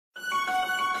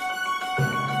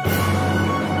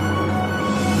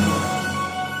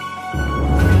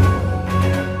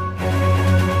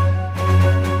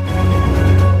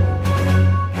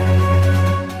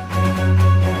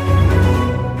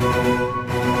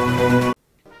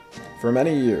For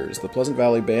many years, the Pleasant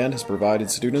Valley Band has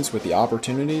provided students with the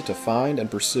opportunity to find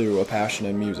and pursue a passion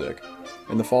in music.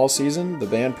 In the fall season, the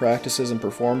band practices and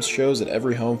performs shows at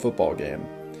every home football game.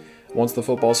 Once the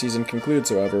football season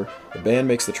concludes, however, the band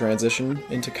makes the transition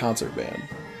into concert band.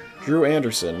 Drew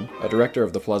Anderson, a director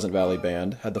of the Pleasant Valley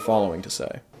Band, had the following to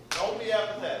say. Hold me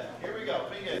up with that. Here we go.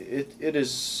 It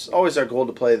is always our goal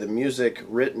to play the music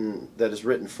that is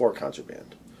written for concert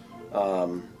band.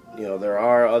 There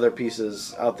are other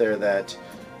pieces out there that,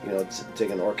 take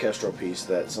an orchestral piece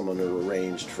that someone who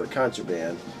arranged for concert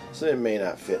band, so it may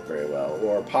not fit very well.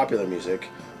 Or popular music,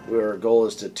 where our goal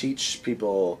is to teach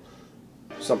people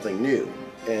something new.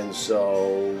 And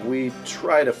so we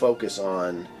try to focus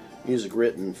on music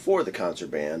written for the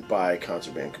concert band by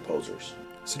concert band composers.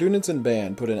 Students in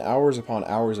band put in hours upon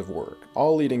hours of work,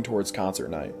 all leading towards concert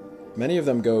night. Many of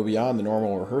them go beyond the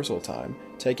normal rehearsal time,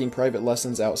 taking private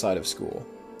lessons outside of school.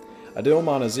 Adil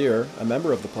Monazir, a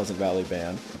member of the Pleasant Valley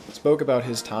Band, spoke about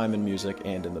his time in music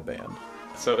and in the band.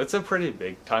 So it's a pretty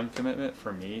big time commitment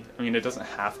for me. I mean, it doesn't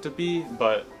have to be,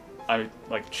 but I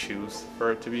choose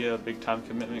for it to be a big time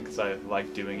commitment because I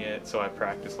like doing it. So I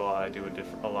practice a lot. I do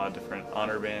a lot of different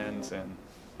honor bands and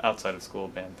outside of school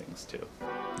band things too.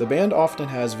 The band often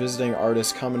has visiting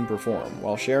artists come and perform,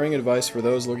 while sharing advice for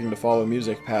those looking to follow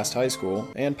music past high school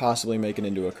and possibly make it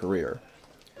into a career.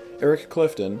 Eric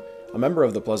Clifton, a member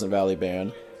of the Pleasant Valley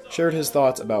Band, shared his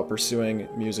thoughts about pursuing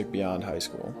music beyond high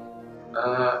school.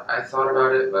 I thought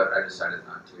about it, but I decided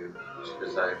not to, just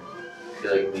because I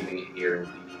feel like leaving it here will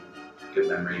be a good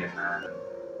memory to have and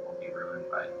won't be ruined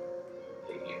by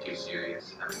taking it too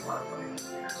serious and having a lot of fun.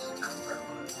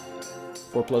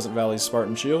 For Pleasant Valley's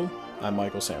Spartan Shield, I'm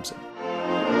Michael Sampson.